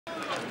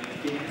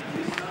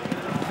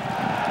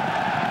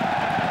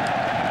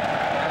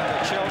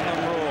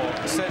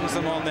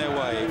sends them on their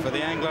way for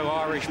the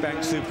Anglo-Irish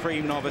Bank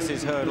Supreme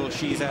Novices Hurdle.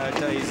 She's Our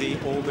Daisy,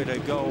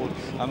 Orbiter Gold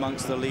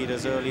amongst the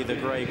leaders early. The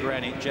grey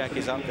Granit Jack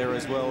is up there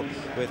as well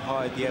with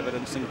Hide the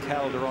Evidence and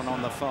Calderon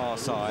on the far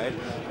side.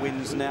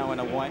 Wins now in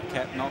a white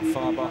cap not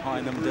far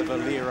behind them. De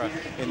Valera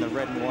in the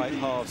red and white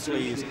half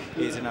sleeves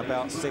is in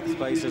about 6th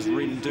place as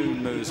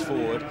Rindoon moves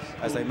forward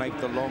as they make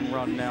the long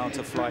run now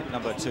to flight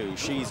number 2.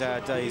 She's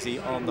Our Daisy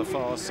on the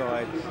far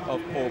side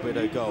of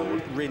Orbiter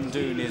Gold.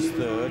 Rindoon is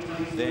 3rd,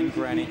 then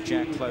Granit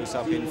Jack close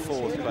up in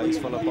 4th place,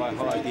 followed by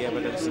Hide the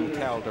Evidence and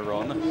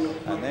Calderon.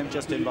 And then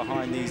just in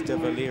behind these, De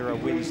Valera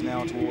wins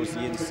now towards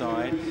the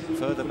inside.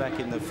 Further back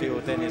in the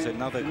field then is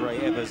another grey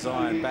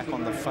Ebaziyan back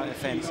on the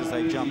fence as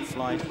they jump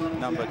flight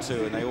number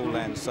 2, and they all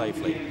land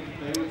safely.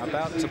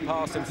 About to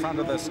pass in front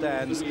of the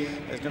stands.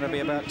 There's going to be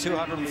about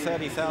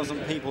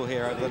 230,000 people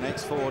here over the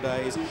next 4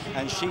 days,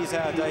 and She's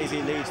Our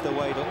Daisy leads the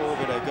way to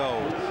Orbiter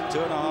Gold.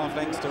 2.5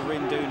 lengths to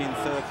Rindoon in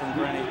 3rd from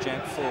Granit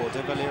Jack 4.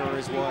 De Valera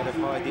is wide of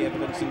Hide the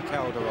Evidence and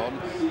Calderon.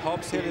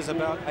 Hobbs Hill is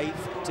about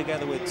 8th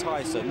together with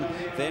Tyson.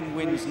 Then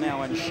Wins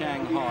Now and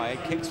Shanghai.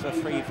 Kicks for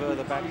free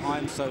further back,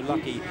 I'm So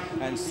Lucky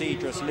and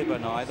Cedrus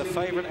Libanai. The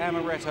favourite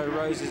Amaretto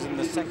Rose is in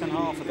the second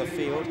half of the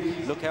field.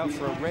 Look out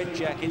for a red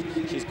jacket.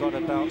 She's got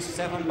about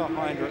 7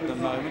 behind her at the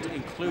moment,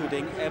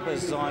 including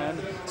Ebaziyan,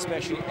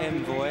 Special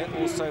Envoy,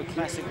 also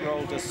Classic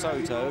Roll de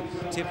Soto.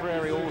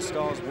 Tipperary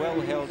All-Stars well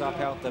held up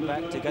out the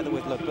back together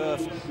with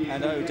LeBeuf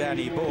and Oh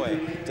Danny Boy.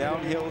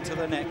 Downhill to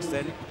the next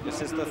then.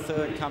 This is the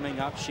 3rd coming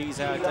up. She's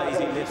Our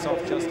Daisy lifts off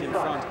just in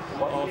front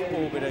of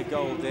Orbiter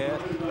Gold there.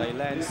 They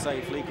land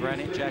safely.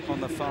 Granit Jack on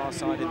the far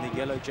side in the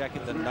yellow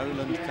jacket, the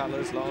Noland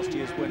colours, last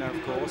year's winner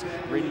of course.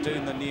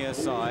 Rindoon the near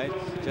side.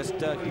 Just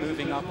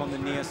moving up on the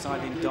near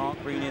side in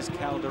dark green is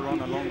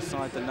Calderon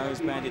alongside the nose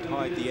banded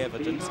Hide the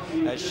Evidence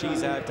as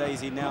She's Our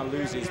Daisy now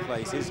loses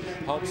places.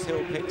 Hobbs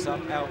Hill picks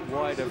up out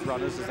wide of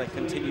runners as they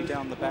continue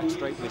down the back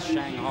straight with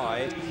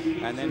Shanghai,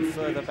 and then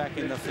further back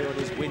in the field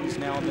is Wins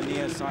Now on the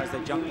near side as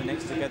they jump the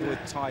next together with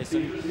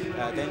Tyson.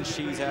 Then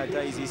She's Our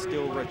Daisy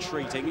still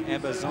retreating.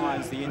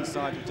 Ebaziyan's the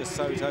inside of De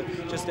Soto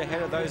just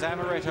ahead of those.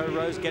 Amaretto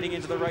Rose getting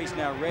into the race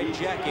now. Red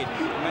jacket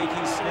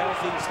making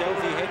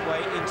stealthy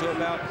headway into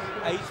about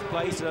 8th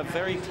place, and a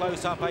very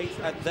close up 8th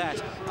at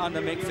that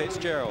under Mick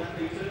Fitzgerald.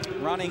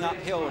 Running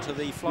uphill to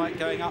the flight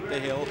going up the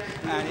hill,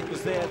 and it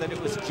was there that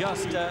it was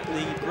just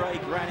the grey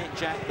Granit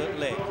Jack that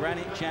led.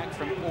 Granit Jack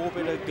from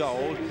Orbiter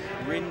Gold.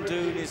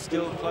 Rindoon is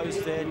still close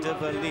there. De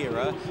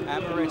Valera.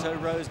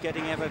 Amaretto Rose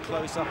getting ever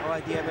closer.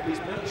 Hide the Evidence,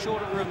 but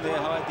short of room there.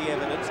 Hide the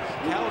Evidence.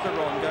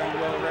 Calderon going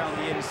well round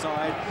the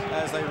inside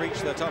as they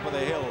reach the top of the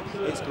hill.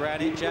 It's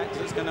Granit Jack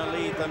that's going to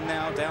lead them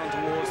now down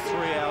towards 3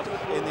 out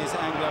in this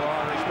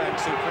Anglo-Irish Bank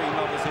Supreme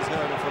Novices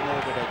Hurdle from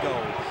Orbiter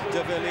Gold.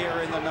 De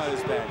Valera in the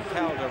noseband.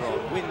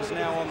 Calderon Wins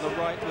Now on the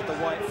right with the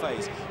white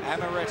face.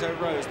 Amaretto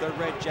Rose, the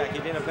red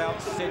jacket, in about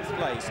 6th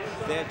place.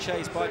 They're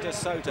chased by De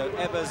Soto.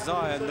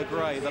 Ebaziyan, the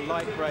grey, the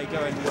light grey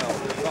going well.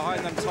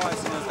 Behind them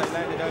Tyson as they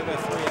landed over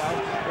 3 out.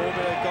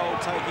 Orbiter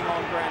Gold taking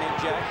on Granit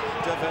Jack.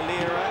 De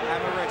Valera,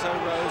 Amaretto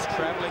Rose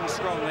travelling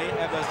strongly.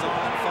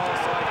 Ebaziyan far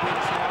side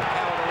Wins Now.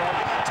 Calderon.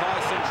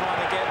 Tyson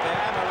trying to get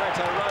there.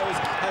 Amaretto Rose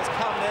has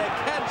come there,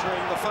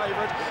 cantering the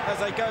favourite as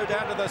they go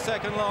down to the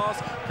second last.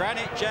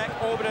 Granit Jack,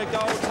 Orbiter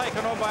Gold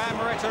taken on by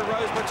Amaretto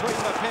Rose between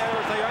the pair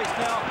as they race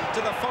now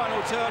to the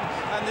final turn,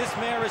 and this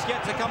mare is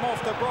yet to come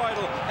off the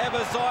bridle.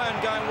 Ebaziyan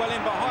going well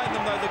in behind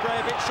them though, the grey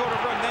a bit short of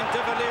room, then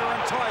De Valera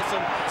and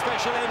Tyson.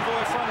 Special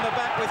Envoy from the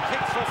back with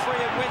kicks for free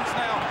and Wins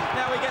Now.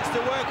 Now he gets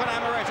to work on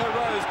Amaretto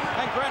Rose,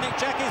 and Granit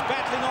Jack is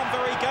battling on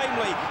very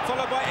gamely,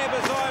 followed by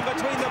Ebaziyan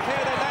between the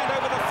pair. They land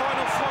over the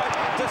final flight.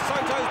 De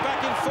Soto's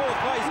back in 4th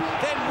place,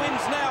 then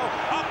Wins Now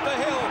up the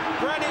hill.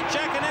 Granit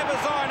Jack and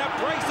Ebaziyan, a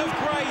brace of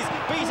greys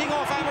beating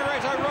off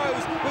Amaretto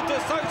Rose with De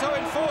Soto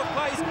in 4th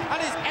place, and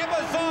it's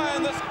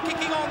Ebaziyan that's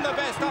kicking on the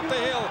best up the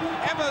hill.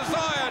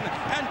 Ebaziyan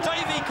and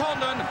Davy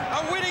Condon,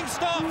 a winning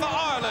start for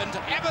Ireland.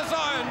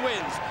 Ebaziyan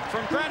wins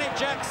from Granit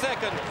Jack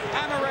 2nd.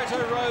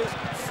 Amaretto Rose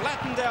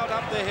flattened out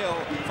up the hill,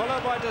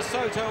 followed by De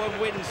Soto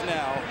and Wins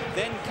Now.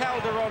 Then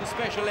Calderon,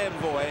 Special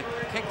Envoy,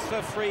 kicks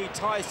for free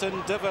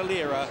Tyson, De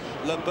Valera,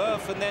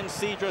 LeBeuf and then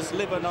Cedrus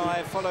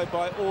Libanai, followed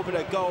by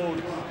Orbiter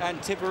Gold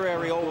and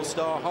Tipperary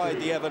All-Star, Hide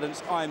the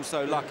Evidence, I'm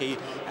So Lucky.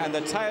 And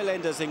the tail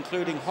enders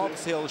including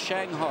Hobbs Hill,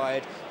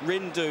 Shanghai,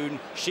 Rindoon,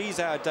 She's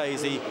Our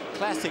Daisy,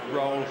 Classic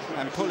Roll,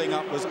 and pulling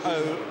up was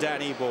Oh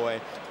Danny Boy.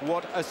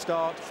 What a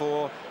start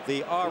for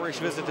the Irish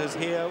visitors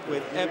here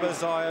with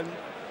Ebaziyan,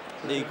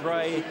 the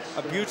grey,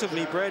 a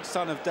beautifully bred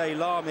son of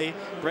Daylami,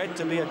 bred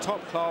to be a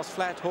top-class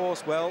flat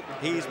horse. Well,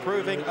 he's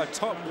proving a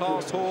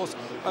top-class horse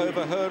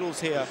over hurdles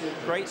here.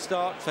 Great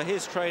start for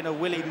his trainer,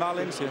 Willie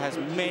Mullins, who has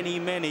many,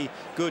 many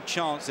good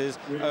chances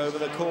over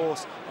the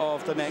course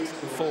of the next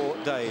 4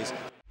 days.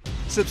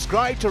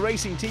 Subscribe to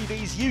Racing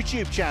TV's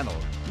YouTube channel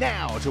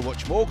now to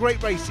watch more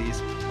great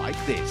races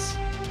like this.